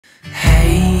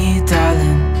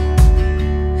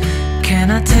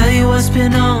I tell you what's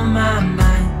been on my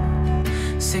mind?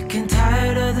 Sick and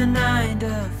tired of the 9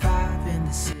 to 5 in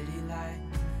the city life.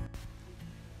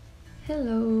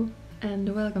 Hello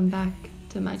and welcome back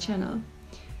to my channel.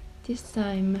 This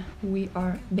time we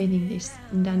are painting this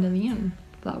dandelion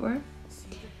flower,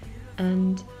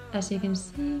 and as you can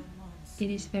see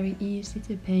it is very easy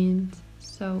to paint,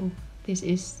 so this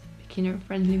is beginner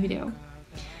friendly video.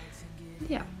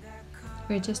 Yeah,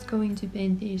 we're just going to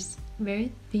paint these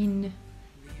very thin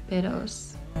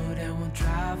petals. And we'll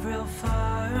drive real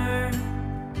far.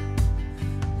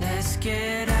 Let's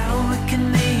get out, we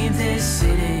can leave this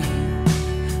city.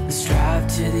 Let's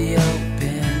drive to the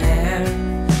open air.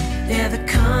 Yeah, the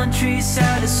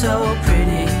countryside is so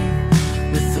pretty,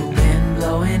 with the wind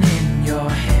blowing in your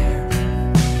hair.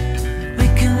 We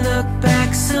can look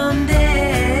back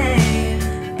someday.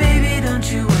 Baby,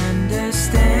 don't you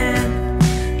understand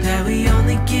that we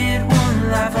only get one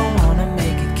life? I wanna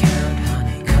make it count,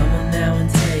 honey. Come on now and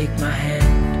take my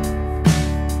hand.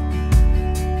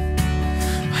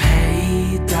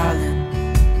 Hey, darling,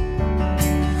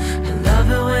 I love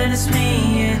it when it's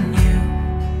me and you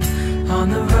on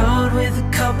the road with a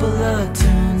couple of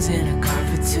tunes in a car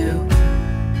for two.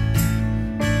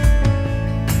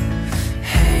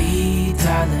 Hey,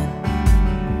 darling,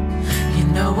 you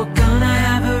know we're gonna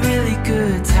have a really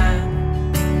good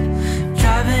time,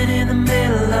 driving in the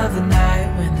middle of the night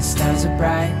when the stars are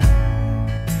bright.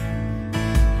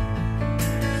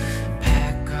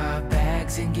 Pack our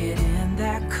bags and get in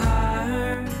that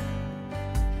car.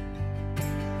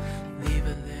 Leave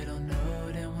a little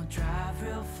note and we'll drive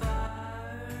real far.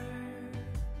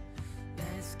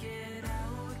 Let's get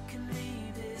out, we can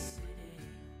leave this city.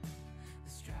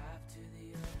 Let's drive to the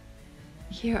open.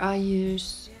 Here I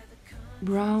use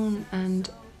brown and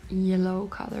yellow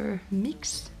color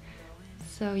mix.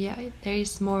 So yeah, there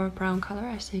is more brown color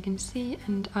as you can see,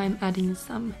 and I'm adding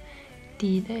some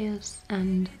details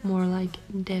and more like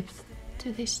depth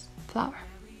to this flower.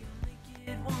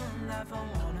 Get one life, I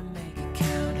wanna make it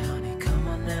count, honey. Come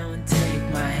on now and take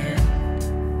my hand.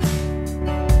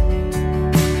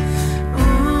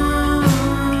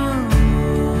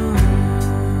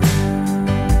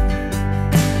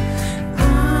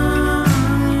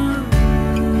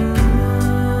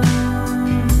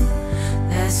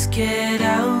 Let's get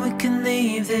out, we can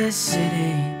leave this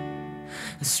city.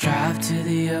 Let's drive to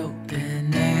the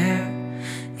open air.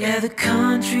 Yeah, the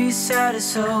countryside is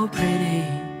so pretty,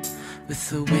 with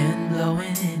the wind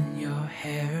blowing in your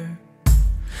hair.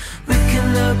 We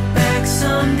can look back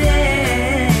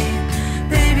someday.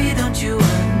 Baby, don't you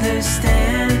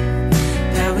understand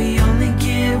that we only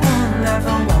get one life?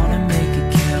 I wanna make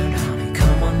it count, honey.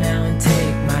 Come on now and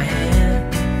take my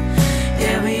hand.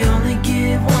 Yeah, we only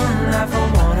get one life.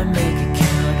 I wanna make it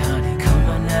count, honey. Come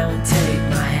on now and take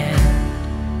my hand.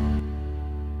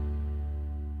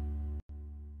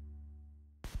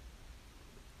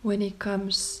 When it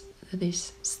comes to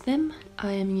this stem,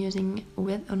 I am using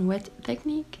wet on wet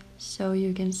technique. So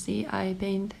you can see I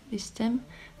paint this stem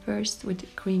first with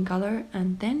green color,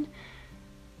 and then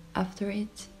after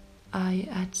it I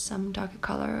add some darker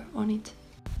color on it.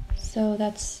 So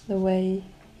that's the way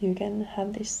you can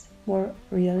have this more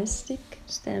realistic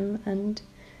stem and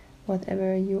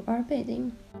whatever you are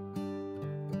painting.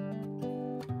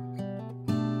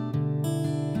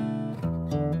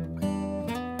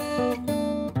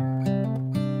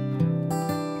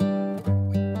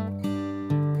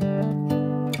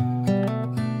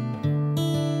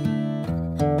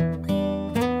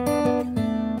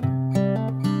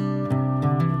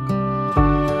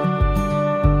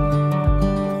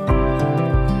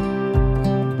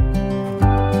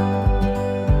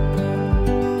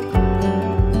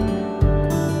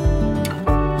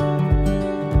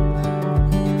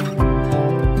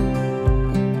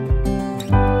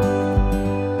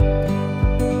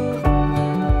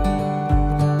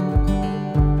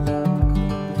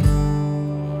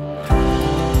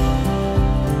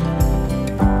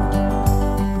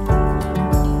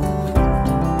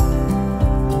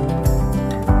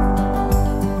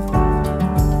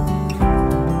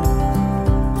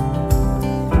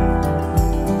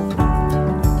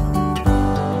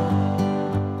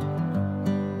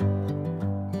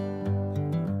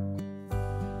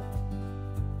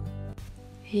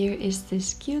 Here is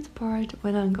this cute part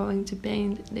when I'm going to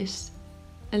paint this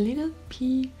a little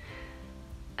pea,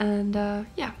 and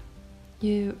yeah,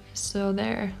 you saw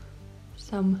there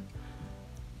some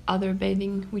other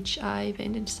painting which I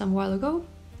painted some while ago,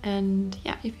 and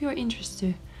yeah, if you're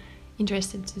interested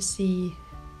to see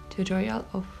tutorial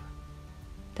of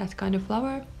that kind of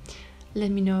flower, let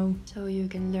me know so you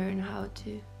can learn how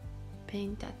to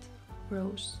paint that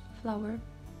rose flower.